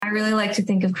really like to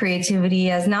think of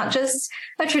creativity as not just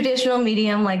a traditional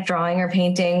medium like drawing or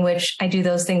painting, which I do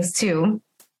those things too,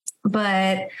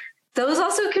 but those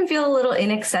also can feel a little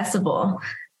inaccessible.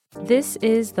 This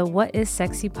is the What is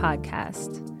Sexy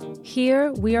podcast.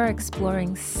 Here, we are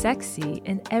exploring sexy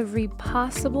in every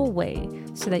possible way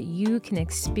so that you can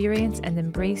experience and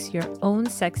embrace your own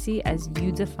sexy as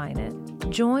you define it.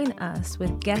 Join us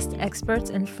with guest experts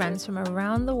and friends from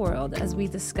around the world as we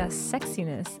discuss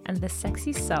sexiness and the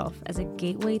sexy self as a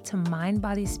gateway to mind,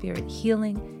 body, spirit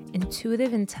healing,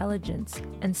 intuitive intelligence,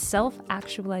 and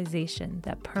self-actualization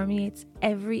that permeates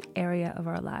every area of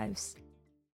our lives.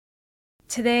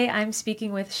 Today, I'm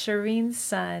speaking with Shireen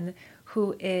Sun,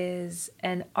 who is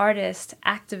an artist,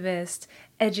 activist,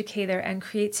 educator, and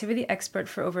creativity expert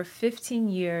for over 15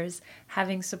 years,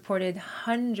 having supported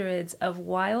hundreds of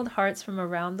wild hearts from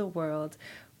around the world,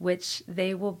 which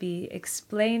they will be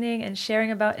explaining and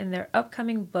sharing about in their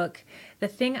upcoming book. The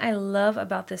thing I love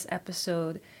about this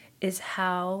episode is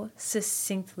how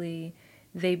succinctly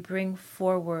they bring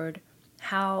forward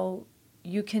how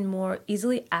you can more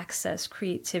easily access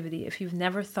creativity. If you've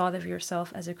never thought of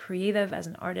yourself as a creative, as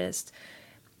an artist,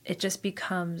 it just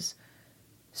becomes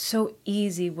so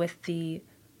easy with the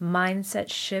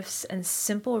mindset shifts and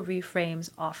simple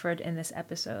reframes offered in this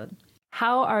episode.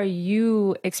 How are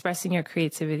you expressing your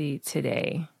creativity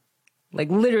today?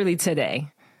 Like literally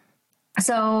today.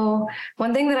 So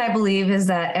one thing that I believe is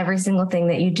that every single thing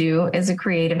that you do is a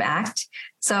creative act.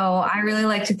 So I really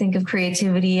like to think of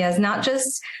creativity as not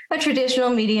just a traditional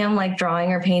medium like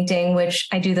drawing or painting, which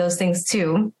I do those things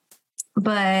too,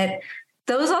 but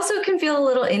those also can feel a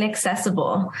little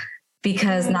inaccessible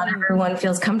because not everyone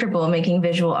feels comfortable making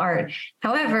visual art.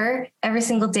 However, every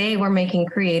single day we're making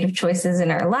creative choices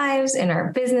in our lives, in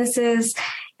our businesses,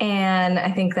 and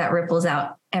I think that ripples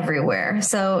out everywhere.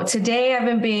 So today I've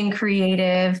been being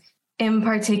creative. In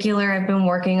particular, I've been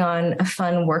working on a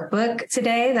fun workbook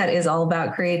today that is all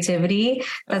about creativity.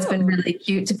 That's been really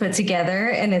cute to put together,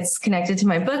 and it's connected to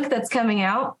my book that's coming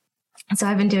out. So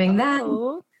I've been doing that.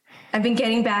 I've been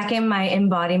getting back in my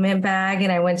embodiment bag,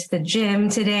 and I went to the gym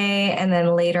today, and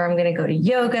then later I'm going to go to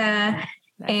yoga.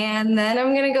 And then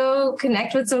I'm going to go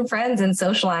connect with some friends and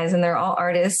socialize, and they're all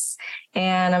artists.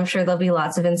 And I'm sure there'll be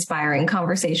lots of inspiring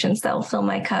conversations that will fill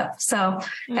my cup. So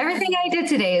everything I did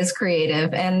today is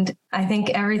creative. And I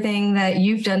think everything that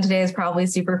you've done today is probably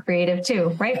super creative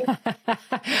too, right?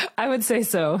 I would say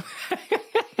so.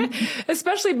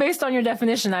 Especially based on your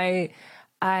definition.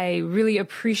 I really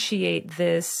appreciate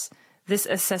this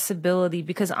accessibility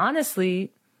because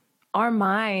honestly, our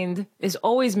mind is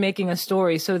always making a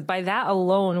story. So by that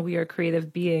alone, we are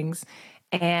creative beings.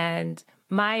 And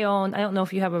I don't know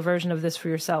if you have a version of this for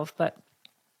yourself, but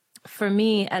for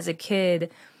me as a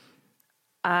kid,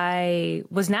 I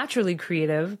was naturally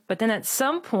creative. But then at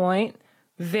some point,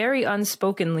 very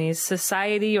unspokenly,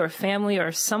 society or family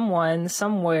or someone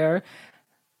somewhere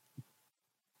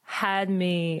had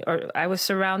me, or I was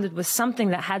surrounded with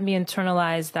something that had me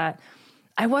internalize that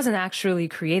I wasn't actually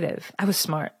creative. I was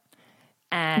smart.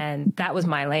 And that was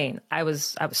my lane. I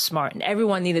was smart, and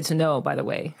everyone needed to know, by the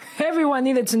way. Everyone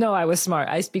needed to know I was smart.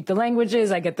 I speak the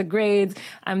languages, I get the grades,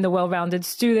 I'm the well-rounded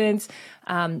student,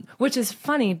 which is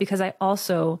funny because I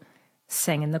also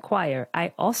sang in the choir.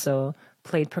 I also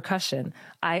played percussion.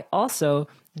 I also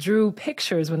drew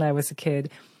pictures when I was a kid.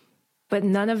 But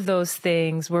none of those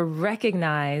things were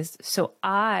recognized. So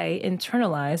I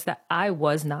internalized that I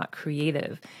was not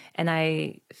creative. And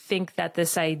I think that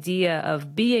this idea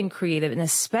of being creative, and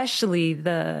especially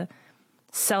the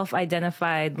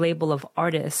self-identified label of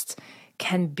artist,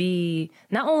 can be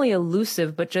not only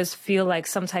elusive, but just feel like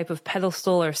some type of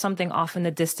pedestal or something off in the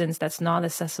distance that's not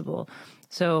accessible.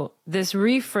 So this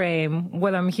reframe,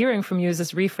 what I'm hearing from you is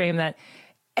this reframe that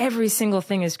every single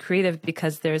thing is creative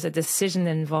because there's a decision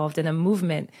involved and a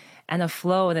movement and a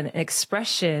flow and an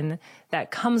expression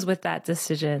that comes with that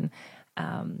decision.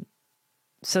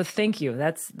 So thank you.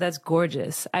 That's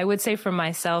gorgeous. I would say for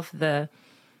myself, the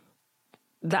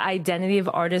identity of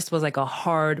artist was like a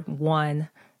hard won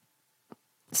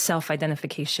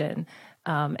self-identification.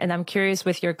 And I'm curious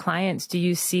with your clients, do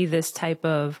you see this type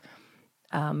of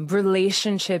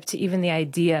relationship to even the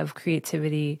idea of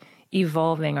creativity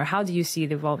evolving, or how do you see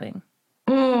it evolving?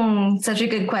 Such a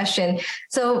good question.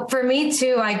 So for me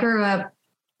too, I grew up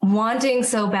wanting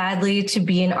so badly to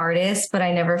be an artist, but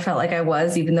I never felt like I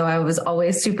was, even though I was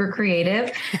always super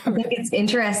creative. I think it's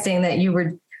interesting that you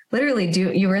were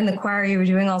you were in the choir, you were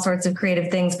doing all sorts of creative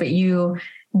things, but you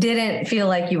didn't feel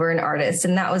like you were an artist.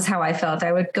 And that was how I felt.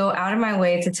 I would go out of my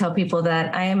way to tell people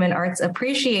that I am an arts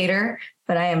appreciator,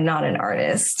 but I am not an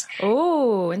artist.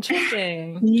 Oh,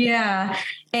 interesting. Yeah.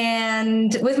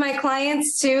 And with my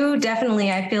clients too,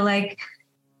 definitely, I feel like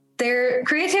their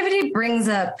creativity brings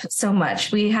up so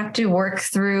much. We have to work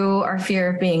through our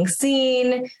fear of being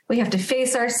seen. We have to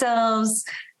face ourselves.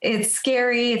 It's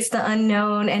scary. It's the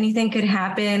unknown. Anything could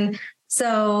happen.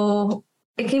 So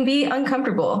it can be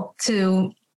uncomfortable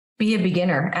to be a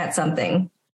beginner at something.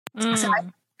 So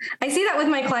I see that with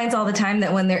my clients all the time,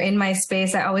 that when they're in my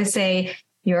space, I always say,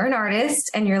 you're an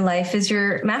artist and your life is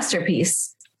your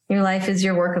masterpiece. Your life is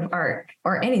your work of art,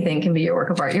 or anything can be your work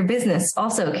of art. Your business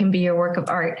also can be your work of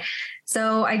art.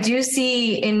 So I do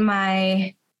see in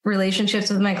my relationships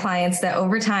with my clients that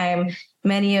over time,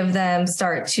 many of them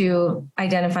start to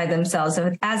identify themselves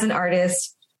as an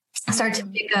artist, start to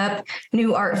pick up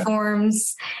new art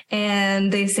forms,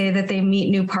 and they say that they meet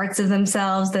new parts of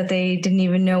themselves that they didn't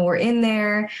even know were in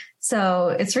there.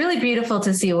 So it's really beautiful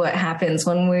to see what happens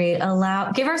when we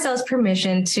give ourselves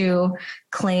permission to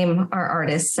claim our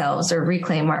artist selves or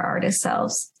reclaim our artist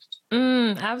selves.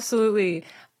 Absolutely.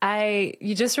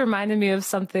 You just reminded me of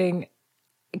something,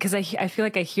 because I feel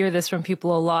like I hear this from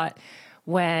people a lot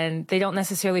when they don't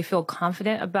necessarily feel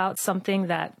confident about something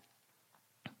that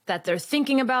they're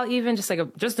thinking about, even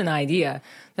just an idea.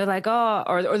 They're like, oh,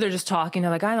 or they're just talking.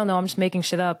 They're like, I don't know, I'm just making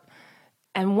shit up.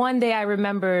 And one day I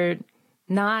remembered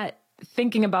not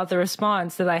thinking about the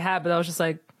response that I had, but I was just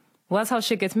like, well, that's how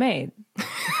shit gets made.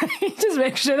 You just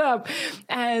make shit up.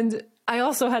 And I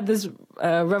also had this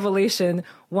revelation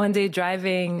one day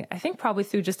driving, I think probably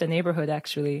through just a neighborhood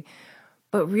actually,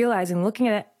 but realizing, looking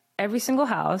at every single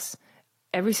house,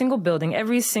 every single building,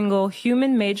 every single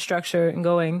human-made structure, and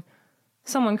going,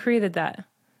 someone created that.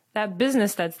 That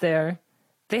business that's there,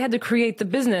 they had to create the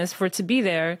business for it to be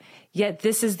there. Yet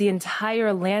this is the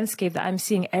entire landscape that I'm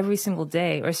seeing every single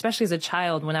day, or especially as a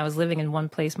child when I was living in one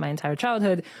place my entire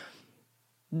childhood.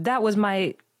 That was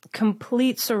my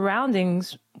complete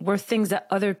surroundings, were things that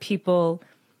other people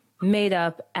made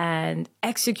up and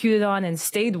executed on and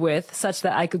stayed with, such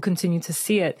that I could continue to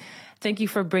see it. Thank you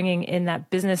for bringing in that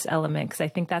business element, because I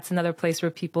think that's another place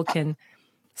where people can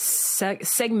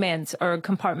segment or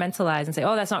compartmentalize and say,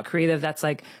 oh, that's not creative. That's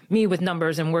like me with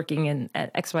numbers and working in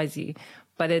at XYZ.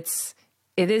 But it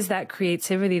is that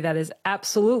creativity that is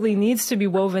absolutely needs to be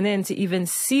woven in to even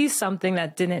see something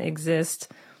that didn't exist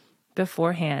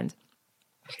beforehand.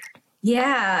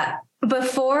 Yeah.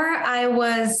 Before I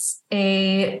was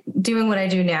doing what I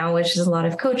do now, which is a lot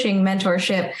of coaching,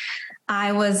 mentorship,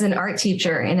 I was an art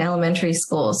teacher in elementary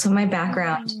school. So my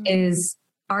background is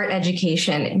art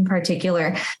education in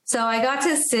particular. So I got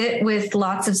to sit with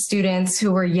lots of students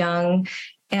who were young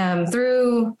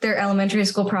through their elementary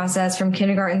school process from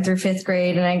kindergarten through fifth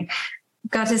grade. And I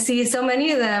got to see so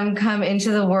many of them come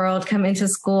into the world, come into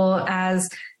school as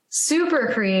super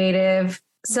creative,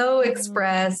 so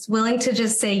expressed, willing to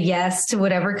just say yes to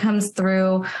whatever comes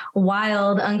through,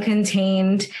 wild,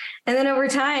 uncontained. And then over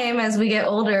time, as we get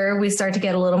older, we start to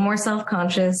get a little more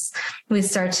self-conscious. We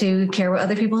start to care what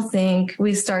other people think.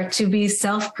 We start to be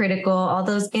self-critical. All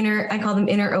those I call them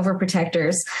inner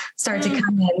overprotectors, start to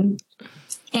come in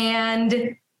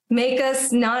and make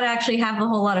us not actually have a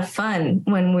whole lot of fun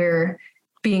when we're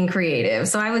being creative.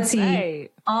 So I would see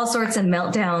all sorts of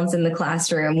meltdowns in the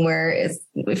classroom where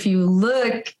if you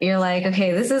look, you're like,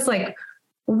 okay, this is like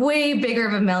way bigger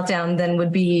of a meltdown than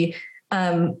would be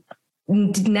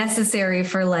necessary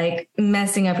for like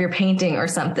messing up your painting or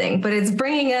something. But it's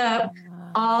bringing up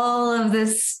all of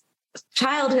this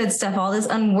childhood stuff, all this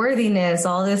unworthiness,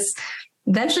 all this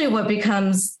eventually what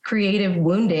becomes creative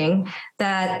wounding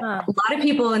that a lot of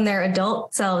people in their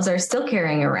adult selves are still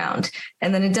carrying around.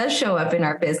 And then it does show up in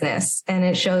our business, and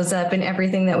it shows up in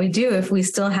everything that we do if we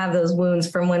still have those wounds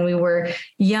from when we were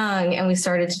young and we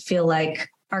started to feel like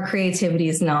our creativity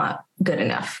is not good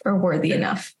enough or worthy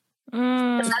enough.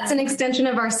 That's an extension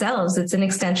of ourselves. It's an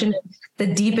extension of the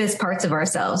deepest parts of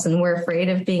ourselves. And we're afraid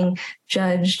of being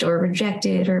judged or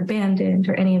rejected or abandoned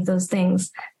or any of those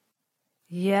things.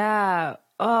 Yeah.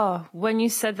 Oh, when you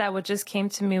said that, what just came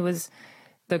to me was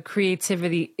the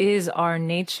creativity is our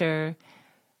nature.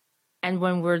 And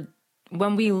when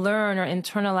we learn or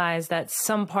internalize that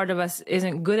some part of us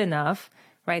isn't good enough,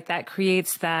 right, that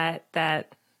creates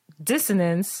that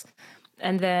dissonance.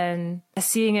 And then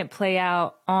seeing it play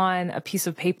out on a piece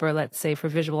of paper, let's say for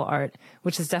visual art,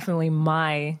 which is definitely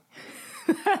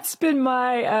that's been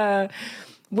my,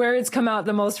 where it's come out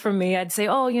the most for me. I'd say,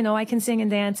 oh, I can sing and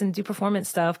dance and do performance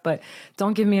stuff, but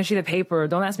don't give me a sheet of paper.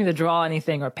 Don't ask me to draw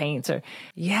anything or paint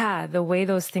the way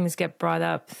those things get brought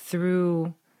up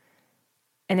through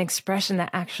an expression that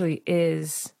actually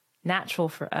is natural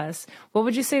for us. What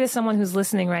would you say to someone who's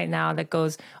listening right now that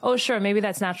goes, oh, sure, maybe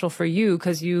that's natural for you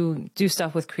because you do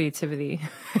stuff with creativity?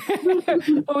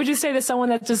 What would you say to someone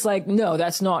that's just like, no,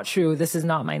 that's not true. This is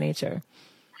not my nature?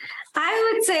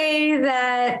 I would say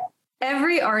that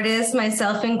every artist,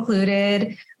 myself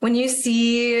included, when you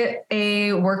see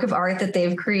a work of art that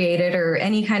they've created or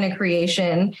any kind of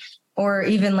creation, or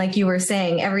even like you were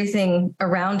saying, everything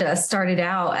around us started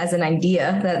out as an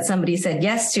idea that somebody said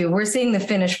yes to. We're seeing the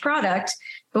finished product,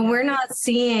 but we're not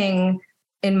seeing,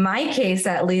 in my case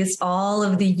at least, all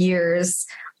of the years,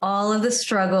 all of the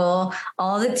struggle,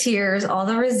 all the tears, all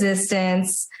the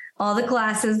resistance, all the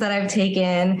classes that I've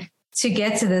taken to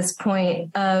get to this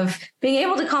point of being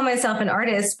able to call myself an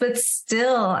artist, but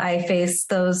still I face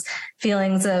those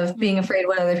feelings of being afraid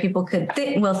what other people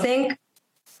will think.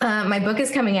 My book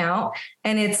is coming out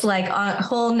and it's like a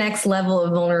whole next level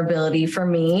of vulnerability for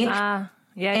me.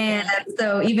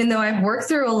 So even though I've worked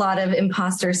through a lot of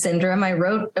imposter syndrome, I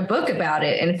wrote a book about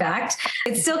it. In fact,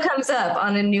 it still comes up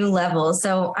on a new level.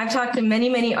 So I've talked to many,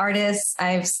 many artists.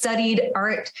 I've studied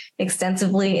art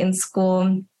extensively in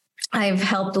school. I've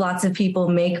helped lots of people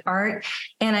make art.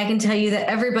 And I can tell you that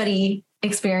everybody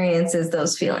experiences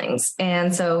those feelings.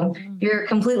 And so you're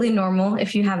completely normal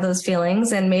if you have those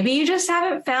feelings. And maybe you just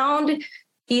haven't found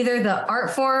either the art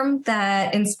form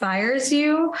that inspires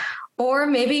you, or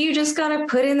maybe you just got to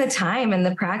put in the time and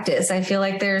the practice. I feel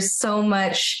like there's so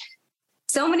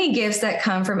many gifts that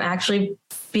come from actually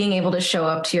being able to show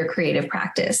up to your creative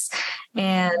practice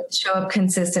and show up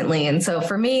consistently. And so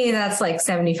for me, that's like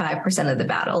 75% of the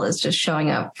battle is just showing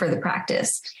up for the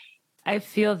practice. I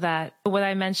feel that when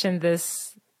I mentioned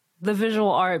this, the visual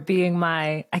art being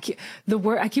I keep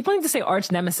wanting to say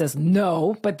arch nemesis.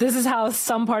 No, but this is how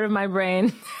some part of my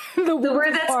brain, the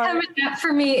word that's coming up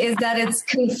for me is that it's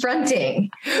confronting.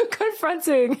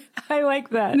 Confronting. I like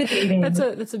that.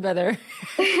 That's a better.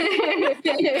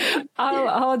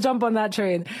 I'll jump on that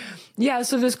train. Yeah.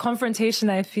 So this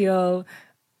confrontation I feel,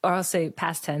 or I'll say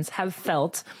past tense, have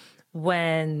felt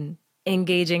when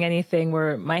engaging anything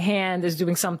where my hand is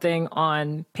doing something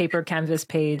on paper, canvas,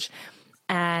 page.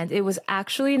 And it was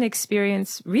actually an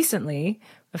experience recently,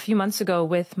 a few months ago,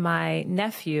 with my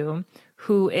nephew,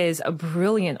 who is a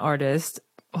brilliant artist.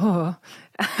 Oh.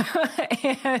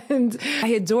 And I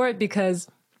adore it because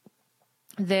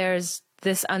there's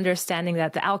this understanding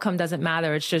that the outcome doesn't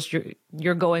matter. It's just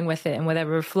you're going with it, and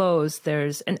whatever flows,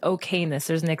 there's an okayness,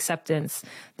 there's an acceptance.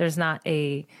 There's not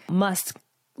a must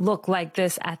look like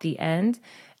this at the end.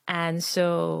 And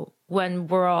so when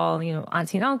we're all,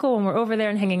 auntie and uncle, when we're over there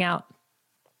and hanging out,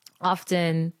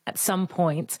 often at some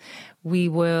point we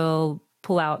will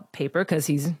pull out paper because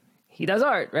he does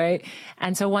art, right?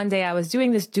 And so one day I was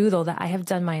doing this doodle that I have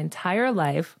done my entire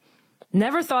life,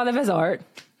 never thought of as art,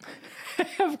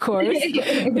 of course,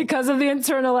 because of the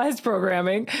internalized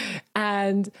programming.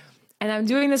 And I'm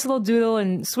doing this little doodle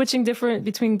and switching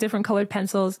between different colored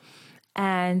pencils.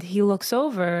 And he looks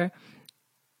over,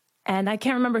 and I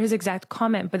can't remember his exact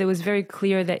comment, but it was very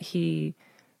clear that he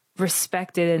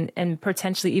respected and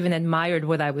potentially even admired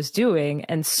what I was doing,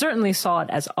 and certainly saw it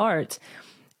as art.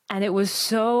 And it was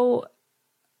so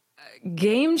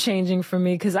game changing for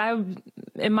me because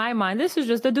in my mind, this is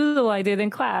just a doodle I did in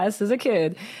class as a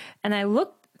kid. And I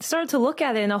started to look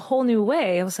at it in a whole new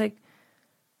way. I was like,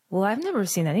 well, I've never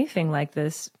seen anything like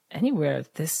this anywhere.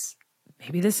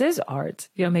 Maybe this is art.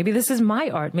 Maybe this is my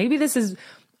art. Maybe this is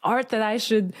art that I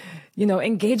should,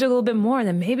 engage a little bit more. And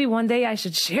then maybe one day I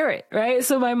should share it, right?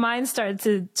 So my mind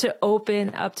started to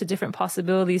open up to different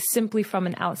possibilities simply from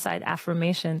an outside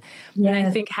affirmation. Yes. And I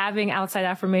think having outside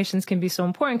affirmations can be so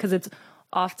important because it's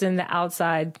often the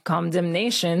outside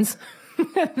condemnations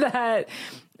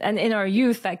and in our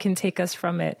youth that can take us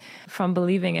from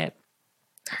believing it.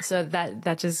 So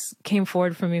that just came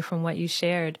forward for me from what you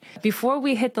shared. Before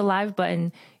we hit the live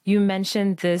button, you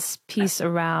mentioned this piece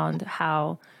around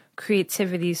how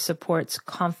creativity supports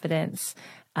confidence.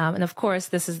 And of course,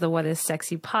 this is the What is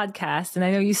Sexy podcast. And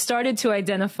I know you started to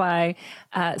identify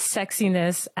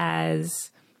sexiness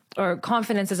or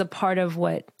confidence as a part of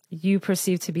what you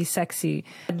perceive to be sexy.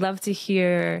 I'd love to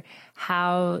hear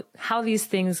how these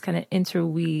things kind of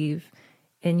interweave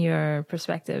in your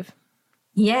perspective.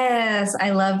 Yes,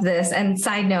 I love this. And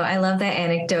side note, I love that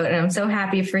anecdote. And I'm so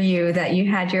happy for you that you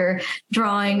had your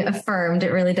drawing affirmed.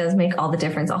 It really does make all the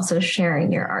difference. Also,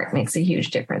 sharing your art makes a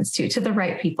huge difference too, to the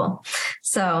right people.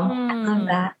 So I love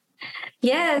that.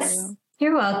 Yes,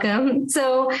 you're welcome.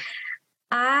 So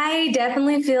I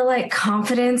definitely feel like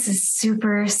confidence is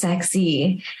super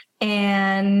sexy.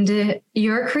 And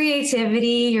your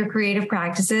creativity, your creative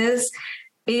practices,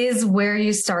 is where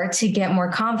you start to get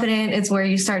more confident. It's where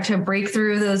you start to break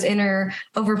through those inner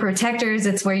overprotectors.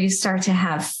 It's where you start to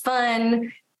have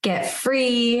fun, get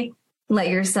free, let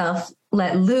yourself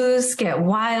let loose, get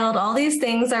wild. All these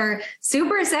things are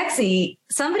super sexy.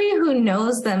 Somebody who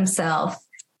knows themselves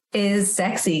is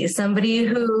sexy. Somebody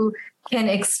who can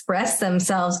express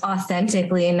themselves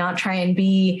authentically and not try and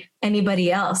be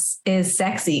anybody else is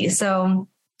sexy. So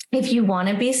if you want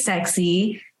to be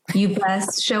sexy, you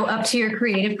best show up to your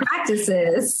creative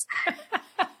practices.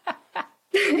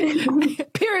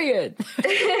 Period.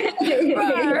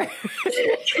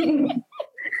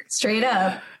 Straight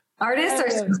up. Artists are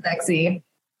so sexy.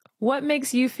 What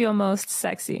makes you feel most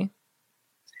sexy?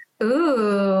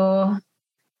 Ooh,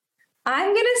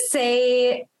 I'm going to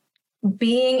say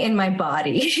being in my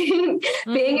body,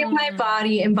 being in my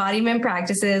body, embodiment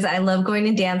practices. I love going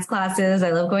to dance classes.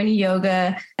 I love going to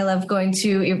yoga. I love going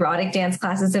to erotic dance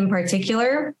classes in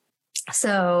particular.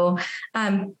 So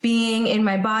being in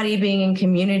my body, being in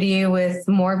community with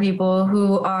more people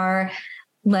who are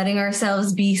letting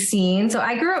ourselves be seen. So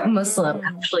I grew up Muslim,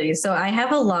 actually. So I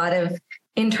have a lot of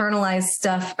internalized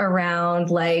stuff around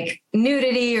like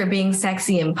nudity or being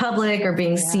sexy in public or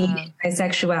being seen in my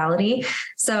sexuality.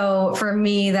 So for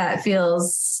me, that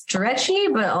feels stretchy,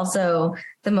 but also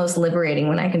the most liberating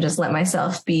when I can just let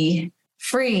myself be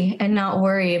free and not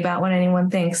worry about what anyone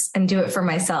thinks and do it for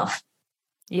myself.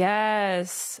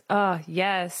 Yes. Oh,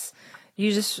 yes.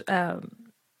 You just,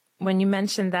 when you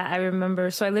mentioned that, I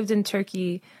remember, so I lived in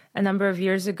Turkey a number of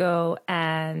years ago,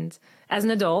 and as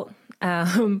an adult,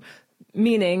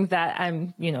 meaning that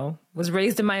I'm, was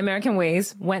raised in my American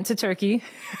ways, went to Turkey,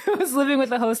 was living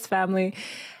with a host family.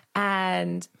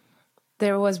 And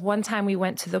there was one time we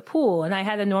went to the pool and I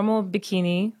had a normal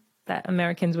bikini that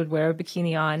Americans would wear, a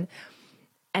bikini on.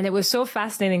 And it was so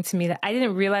fascinating to me that I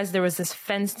didn't realize there was this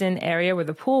fenced in area where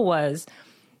the pool was.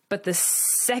 But the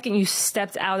second you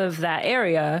stepped out of that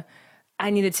area, I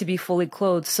needed to be fully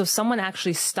clothed. So someone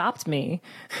actually stopped me,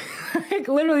 like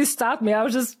literally stopped me. I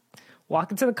was just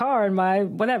walking to the car in my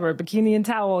whatever, bikini and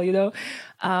towel,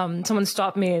 someone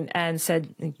stopped me and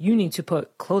said, you need to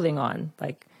put clothing on,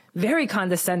 like very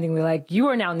condescendingly, like you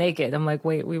are now naked. I'm like,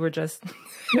 wait, we were just,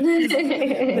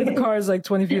 the car is like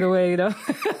 20 feet away,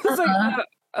 It's like,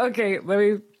 okay, let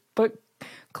me put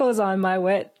clothes on, my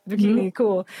wet bikini.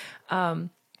 Cool. And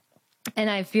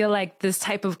I feel like this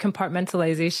type of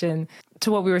compartmentalization to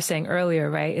what we were saying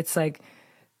earlier, right? It's like,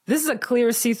 this is a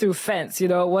clear see-through fence, it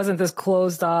wasn't this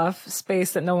closed off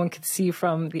space that no one could see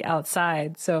from the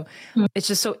outside. So it's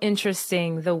just so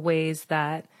interesting the ways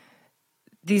that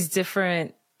these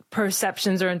different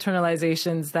perceptions or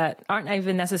internalizations that aren't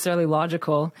even necessarily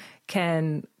logical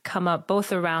can come up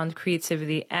both around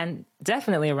creativity and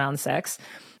definitely around sex.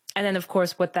 And then, of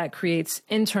course, what that creates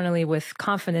internally with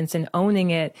confidence and owning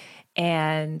it.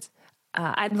 And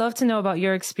I'd love to know about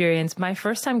your experience. My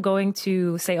first time going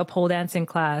to, say, a pole dancing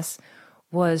class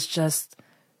was just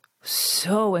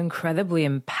so incredibly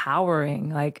empowering.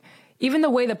 Like, even the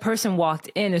way the person walked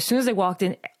in, as soon as they walked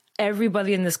in,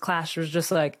 everybody in this class was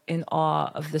just like in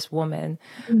awe of this woman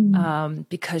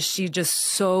because she just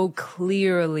so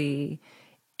clearly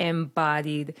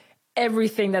embodied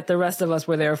everything that the rest of us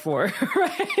were there for,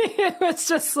 right? It was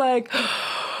just like,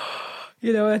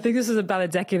 I think this was about a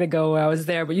decade ago where I was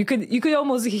there, but you could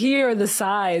almost hear the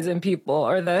sighs in people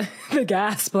or the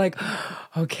gasp, like,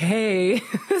 okay,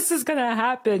 this is going to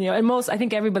happen, and I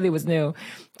think everybody was new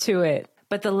to it.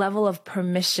 But the level of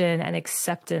permission and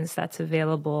acceptance that's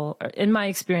available, or in my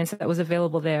experience, that was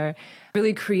available there,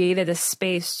 really created a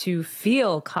space to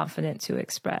feel confident to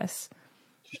express.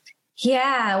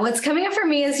 Yeah, what's coming up for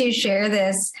me as you share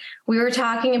this, we were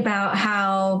talking about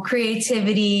how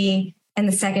creativity and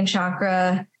the second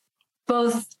chakra,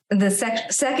 both the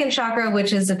second chakra,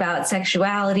 which is about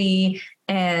sexuality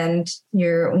and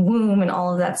your womb and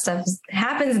all of that stuff,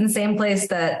 happens in the same place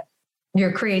that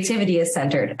your creativity is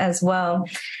centered as well.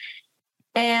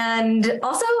 And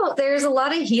also there's a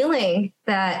lot of healing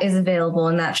that is available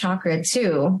in that chakra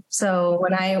too. So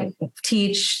when I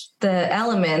teach the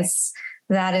elements,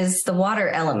 that is the water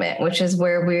element, which is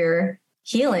where we're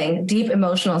healing deep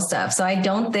emotional stuff. So I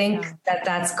don't think that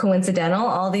that's coincidental.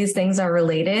 All these things are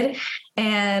related.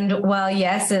 And while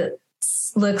yes, it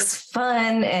looks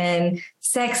fun and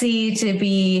sexy to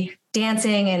be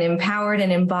dancing and empowered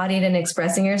and embodied and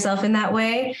expressing yourself in that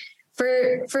way,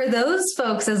 for those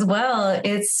folks as well,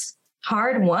 it's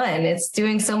hard won. It's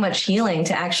doing so much healing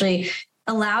to actually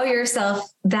allow yourself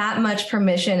that much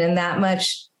permission and that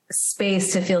much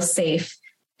space to feel safe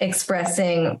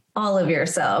expressing all of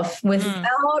yourself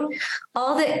without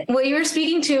all the, what you were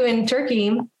speaking to in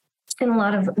Turkey in a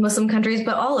lot of Muslim countries,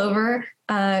 but all over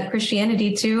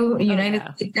Christianity too, United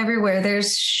States, everywhere,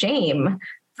 there's shame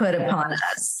put upon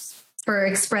us for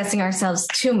expressing ourselves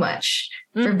too much,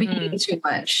 for being too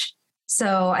much.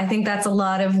 So I think that's a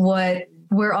lot of what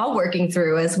we're all working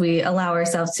through as we allow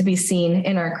ourselves to be seen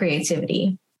in our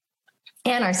creativity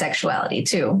and our sexuality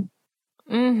too.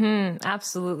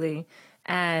 Absolutely.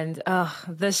 And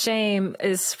the shame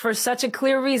is for such a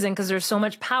clear reason, because there's so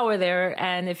much power there.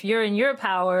 And if you're in your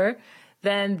power,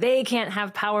 then they can't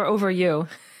have power over you.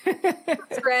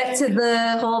 Threat to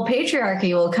the whole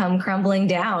patriarchy will come crumbling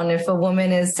down if a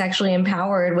woman is sexually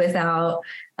empowered without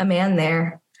a man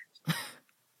there.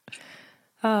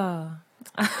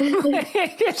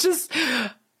 It's just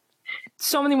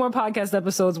so many more podcast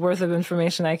episodes worth of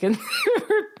information I can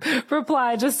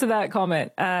reply just to that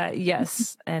comment.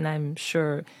 Yes. And I'm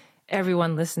sure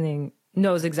everyone listening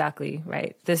knows exactly,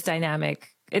 right? This dynamic,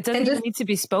 it doesn't even need to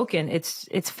be spoken.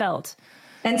 It's felt.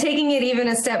 And taking it even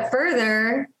a step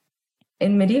further,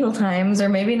 in medieval times, or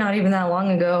maybe not even that long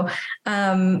ago,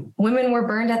 women were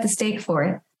burned at the stake for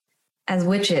it as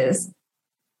witches,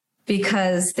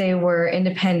 because they were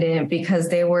independent, because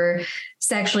they were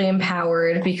sexually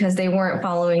empowered, because they weren't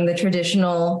following the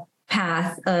traditional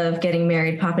path of getting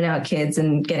married, popping out kids,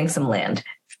 and getting some land.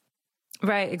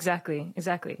 Right. Exactly.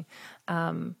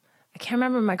 I can't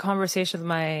remember my conversation with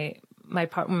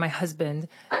my husband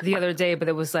the other day, but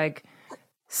it was like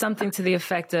something to the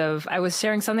effect of, I was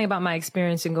sharing something about my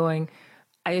experience and going,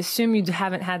 I assume you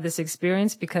haven't had this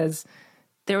experience, because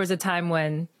there was a time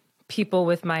when people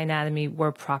with my anatomy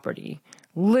were property,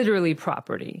 literally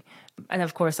property. And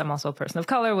of course, I'm also a person of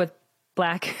color with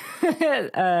Black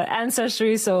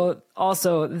ancestry. So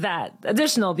also that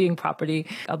additional being property,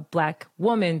 a Black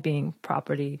woman being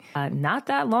property, not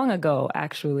that long ago,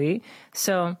 actually.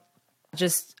 So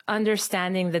just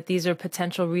understanding that these are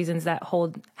potential reasons that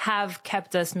have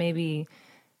kept us maybe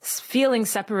feeling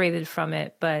separated from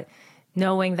it, but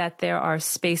knowing that there are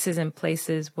spaces and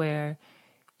places where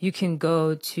you can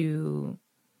go to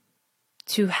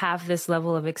have this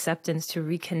level of acceptance, to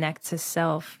reconnect to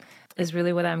self, is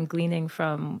really what I'm gleaning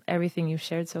from everything you've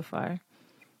shared so far.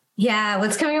 Yeah,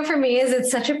 what's coming up for me is it's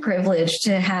such a privilege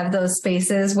to have those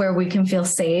spaces where we can feel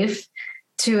safe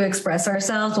to express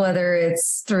ourselves, whether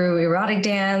it's through erotic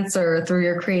dance or through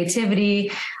your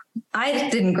creativity. I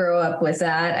didn't grow up with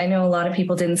that. I know a lot of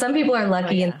people didn't. Some people are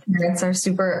lucky and parents are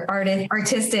super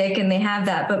artistic and they have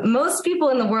that, but most people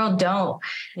in the world don't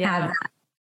have that.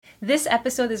 This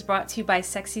episode is brought to you by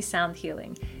Sexy Sound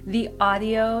Healing, the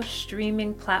audio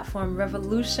streaming platform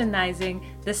revolutionizing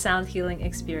the sound healing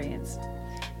experience.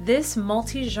 This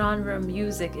multi-genre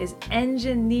music is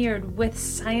engineered with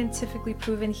scientifically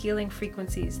proven healing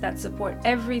frequencies that support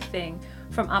everything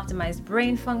from optimized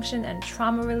brain function and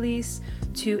trauma release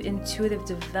to intuitive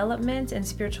development and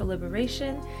spiritual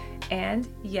liberation, and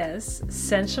yes,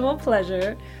 sensual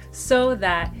pleasure, so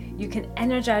that you can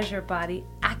energize your body,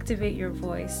 activate your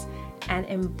voice, and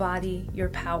embody your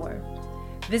power.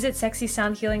 Visit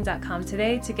sexysoundhealing.com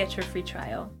today to get your free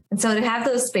trial. And so to have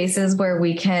those spaces where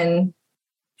we can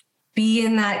be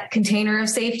in that container of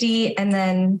safety, and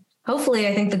then hopefully,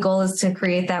 I think the goal is to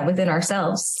create that within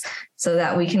ourselves so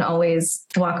that we can always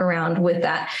walk around with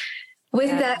that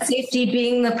safety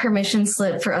being the permission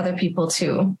slip for other people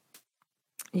too.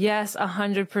 Yes,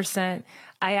 100%.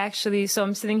 So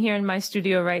I'm sitting here in my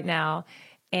studio right now,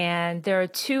 and there are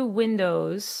two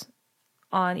windows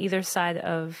on either side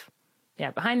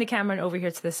behind the camera and over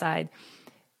here to the side.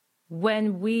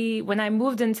 When I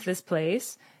moved into this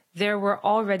place, there were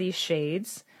already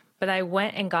shades, but I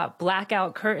went and got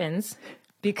blackout curtains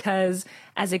because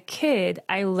as a kid,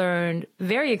 I learned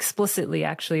very explicitly,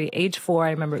 actually, age 4,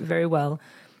 I remember it very well.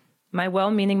 My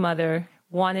well-meaning mother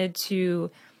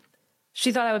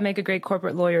she thought I would make a great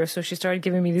corporate lawyer. So she started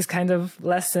giving me these kind of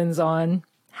lessons on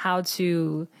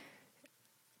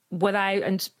what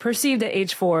I perceived at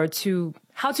age 4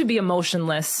 how to be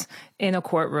emotionless in a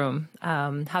courtroom,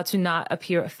 how to not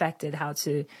appear affected, how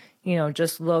to,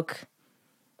 just look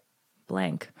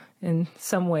blank in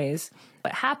some ways.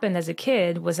 What happened as a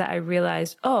kid was that I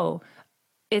realized,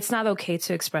 it's not okay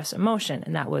to express emotion.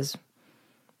 And that was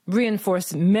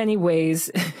reinforced in many ways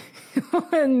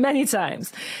and many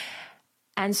times.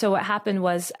 And so what happened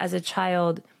was, as a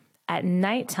child, at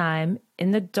nighttime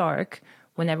in the dark,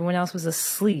 when everyone else was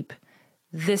asleep,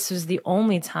 this was the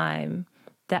only time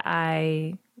that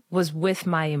I was with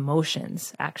my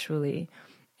emotions, actually.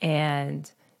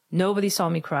 And nobody saw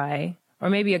me cry, or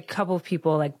maybe a couple of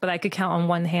people, but I could count on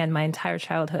one hand my entire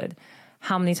childhood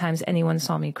how many times anyone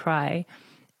saw me cry.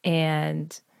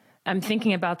 And I'm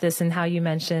thinking about this and how you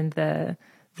mentioned the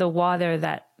water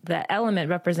that the element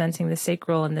representing the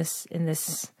sacral in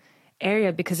this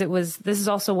area, because this is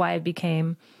also why I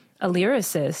became a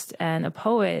lyricist and a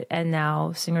poet and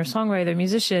now singer-songwriter,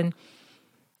 musician.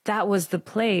 That was the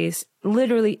place,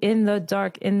 literally in the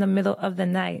dark, in the middle of the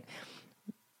night,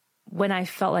 when I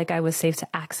felt like I was safe to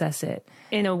access it.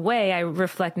 In a way, I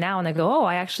reflect now and I go, oh,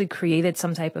 I actually created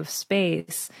some type of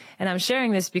space. And I'm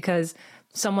sharing this because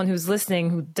someone who's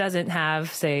listening who doesn't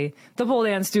have, say, the pole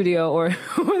dance studio or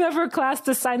whatever class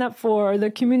to sign up for, or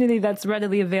the community that's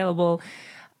readily available,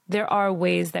 there are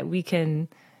ways that we can,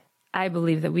 I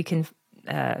believe that we can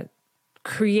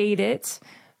create it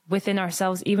within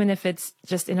ourselves, even if it's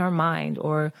just in our mind,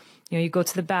 or, you know, you go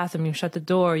to the bathroom, you shut the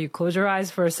door, you close your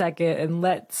eyes for a second and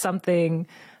let something,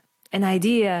 an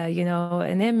idea, you know,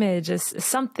 an image,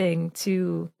 something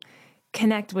to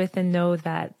connect with and know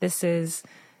that this is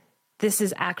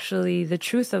actually the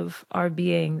truth of our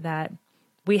being, that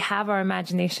we have our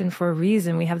imagination for a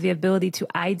reason. We have the ability to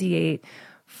ideate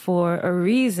for a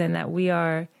reason, that we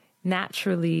are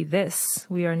naturally this.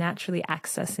 We are naturally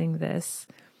accessing this.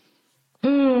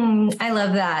 I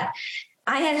love that.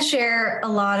 I had to share a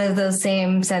lot of those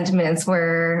same sentiments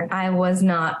where I was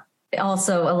not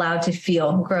also allowed to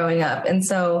feel growing up. And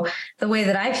so the way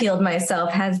that I've healed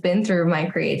myself has been through my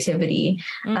creativity.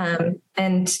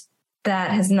 And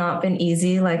that has not been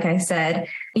easy. Like I said,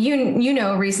 you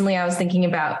know, recently I was thinking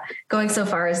about going so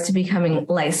far as to becoming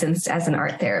licensed as an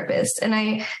art therapist. And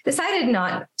I decided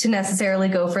not to necessarily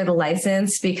go for the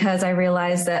license because I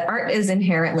realized that art is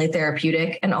inherently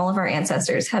therapeutic, and all of our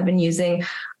ancestors have been using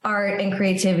art and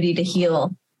creativity to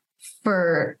heal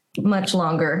for much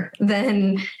longer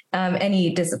than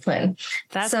any discipline.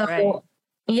 That's right.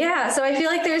 Yeah. So I feel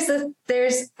like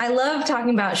I love talking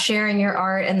about sharing your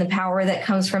art and the power that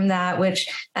comes from that, which,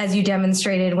 as you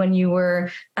demonstrated when you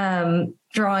were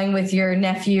drawing with your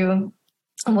nephew,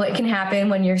 what can happen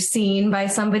when you're seen by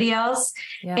somebody else.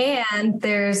 Yeah. And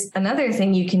there's another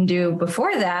thing you can do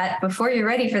before that, before you're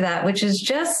ready for that, which is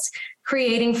just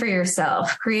creating for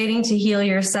yourself, creating to heal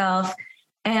yourself.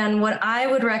 And what I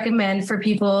would recommend for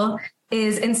people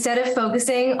is, instead of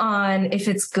focusing on if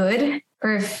it's good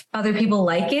or if other people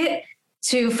like it,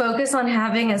 to focus on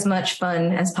having as much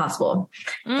fun as possible.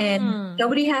 And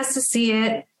nobody has to see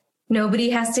it. Nobody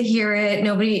has to hear it.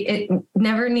 It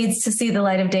never needs to see the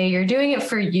light of day. You're doing it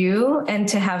for you and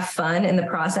to have fun in the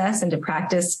process and to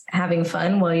practice having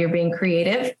fun while you're being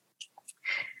creative.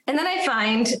 And then I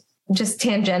find, just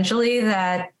tangentially,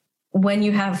 that when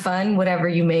you have fun, whatever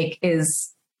you make is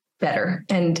better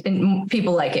and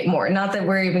people like it more. Not that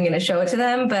we're even going to show it to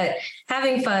them, but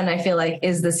having fun, I feel like,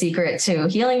 is the secret to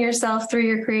healing yourself through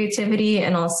your creativity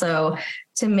and also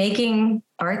to making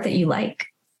art that you like.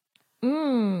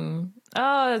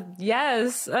 Oh,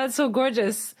 yes. That's so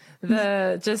gorgeous.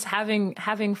 Just having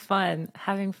fun.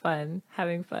 For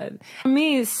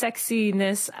me,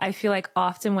 sexiness, I feel like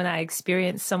often when I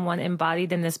experience someone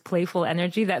embodied in this playful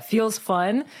energy that feels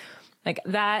fun, like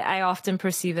that, I often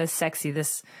perceive as sexy.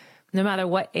 This, no matter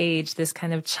what age, this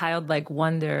kind of childlike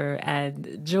wonder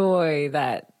and joy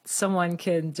that someone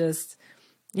can just,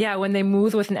 when they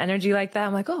move with an energy like that,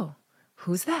 I'm like, oh,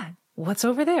 who's that? What's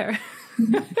over there?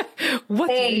 What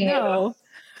do you know?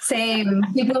 Same.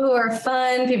 People who are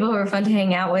fun to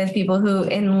hang out with, people who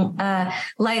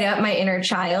light up my inner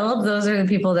child. Those are the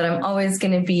people that I'm always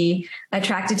going to be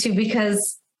attracted to,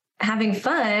 because having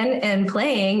fun and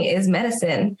playing is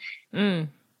medicine. And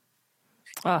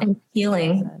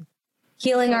healing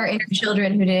our inner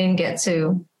children who didn't get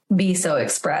to be so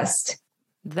expressed.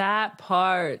 That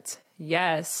part.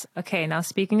 Yes. Okay. Now,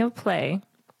 speaking of play,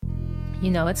 you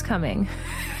know it's coming.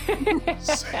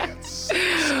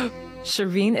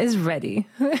 Shireen is ready.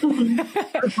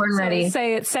 We're ready. So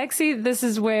say it sexy. This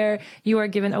is where you are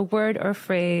given a word or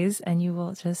phrase and you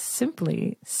will just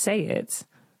simply say it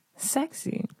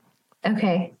sexy.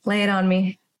 Okay. Lay it on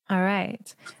me. All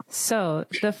right. So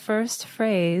the first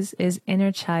phrase is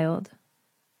inner child.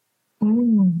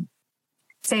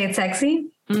 Say it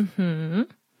sexy. Mm-hmm.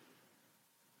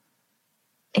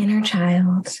 Inner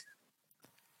child.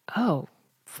 Oh,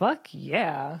 fuck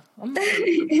yeah. I'm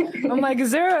like,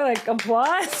 is there like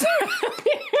applause?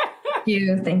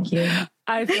 Thank you.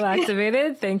 I feel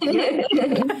activated. Thank you.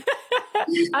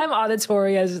 I'm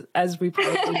auditory as we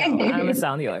probably know. I'm a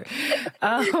sound healer.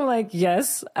 I'm like,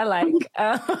 yes, I like.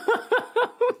 That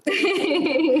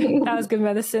was good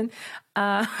medicine.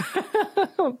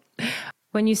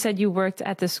 When you said you worked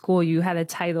at the school, you had a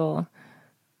title.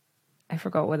 I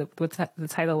forgot what the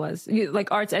title was.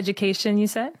 Like arts education, you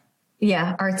said?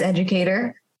 Yeah, arts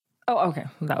educator. Oh, okay.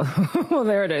 No. Well,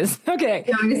 there it is. Okay.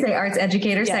 You want me to say arts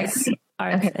educator? Yes. Sexy?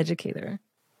 Arts educator.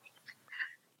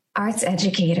 Arts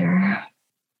educator.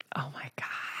 Oh my God.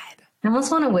 I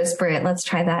almost want to whisper it. Let's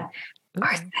try that.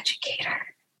 Arts educator.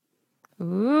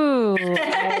 Ooh,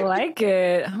 I like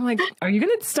it. I'm like, are you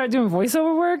going to start doing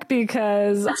voiceover work?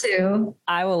 Because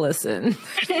I will listen.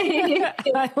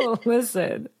 I will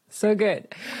listen. So good.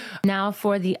 Now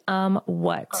for the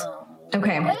what?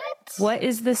 Okay. What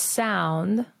is the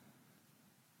sound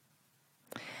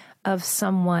of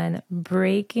someone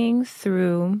breaking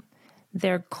through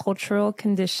their cultural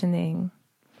conditioning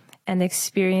and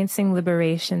experiencing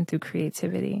liberation through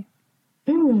creativity?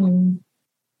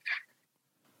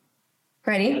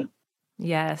 Ready?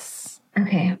 Yes.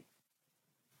 Okay.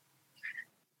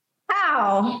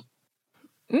 Ow.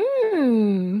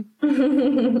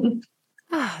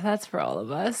 That's for all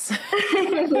of us.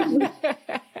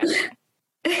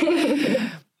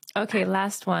 Okay,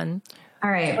 last one. All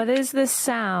right. What is the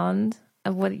sound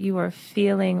of what you are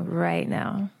feeling right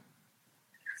now?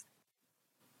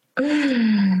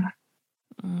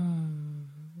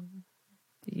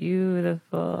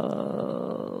 Beautiful.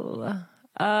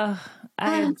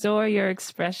 I adore your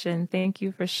expression. Thank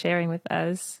you for sharing with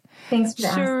us. Thanks for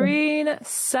Shireen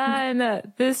Sun.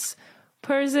 This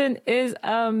person is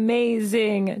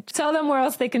amazing. Tell them where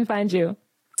else they can find you.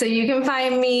 So you can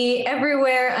find me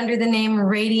everywhere under the name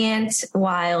Radiant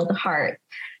Wild Heart.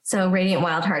 So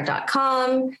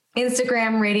radiantwildheart.com,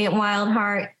 Instagram, Radiant Wild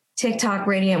Heart, TikTok,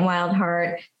 Radiant Wild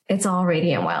Heart. It's all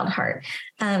Radiant Wild Heart.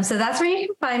 So that's where you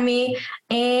can find me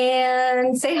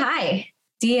and say hi.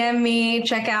 DM me,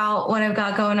 check out what I've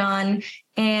got going on,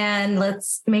 and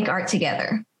let's make art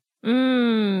together.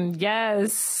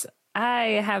 Yes.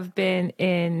 I have been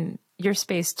in your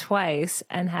space twice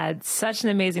and had such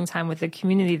an amazing time with the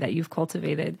community that you've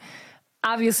cultivated.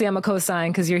 Obviously, I'm a cosign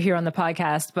because you're here on the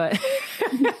podcast, but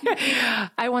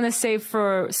I want to say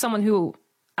for someone who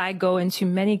I go into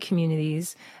many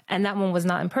communities, and that one was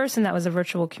not in person, that was a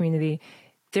virtual community.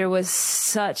 There was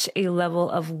such a level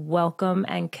of welcome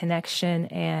and connection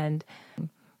and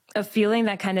a feeling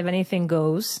that kind of anything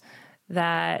goes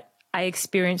that I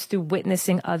experienced through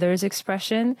witnessing others'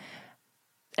 expression.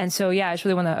 And so, yeah, I just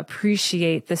really want to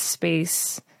appreciate the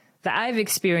space that I've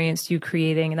experienced you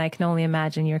creating, and I can only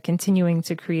imagine you're continuing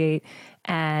to create.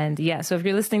 And yeah, so if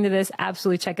you're listening to this,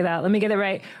 absolutely check it out. Let me get it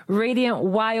right. Radiant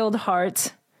Wild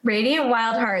Heart. Radiant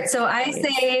Wild Heart. So I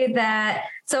say that,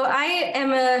 so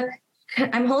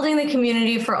I'm holding the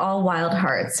community for all wild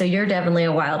hearts. So you're definitely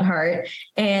a wild heart.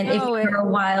 And if you're a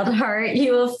wild heart,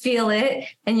 you will feel it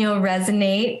and you'll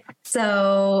resonate.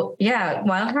 So yeah,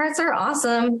 wild hearts are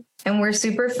awesome. And we're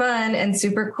super fun and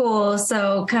super cool.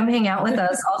 So come hang out with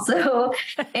us also.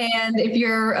 And if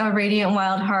you're a Radiant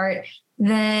Wild Heart,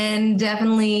 then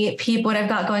definitely peep what I've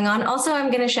got going on. Also, I'm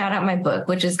going to shout out my book,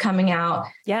 which is coming out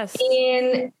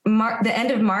in the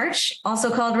end of March,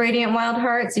 also called Radiant Wild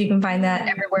Heart. So you can find that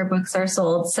everywhere books are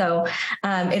sold. So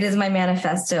it is my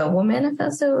manifesto. Well,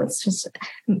 manifesto, it's just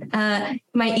my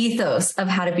ethos of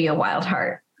how to be a wild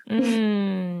heart.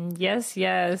 Yes,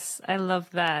 yes. I love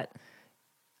that.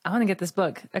 I want to get this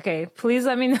book. Okay, please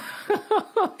let me know.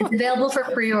 It's available for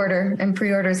pre-order, and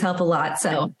pre-orders help a lot.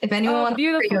 So if anyone wants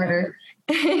to pre-order.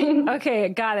 Okay,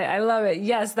 got it. I love it.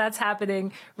 Yes, that's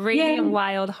happening. Radiant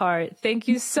Wild Heart. Thank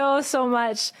you so, so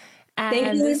much. And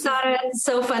thank you, Sara. It's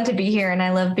so fun to be here, and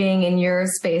I love being in your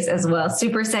space as well.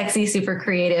 Super sexy, super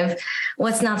creative.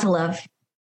 What's not to love?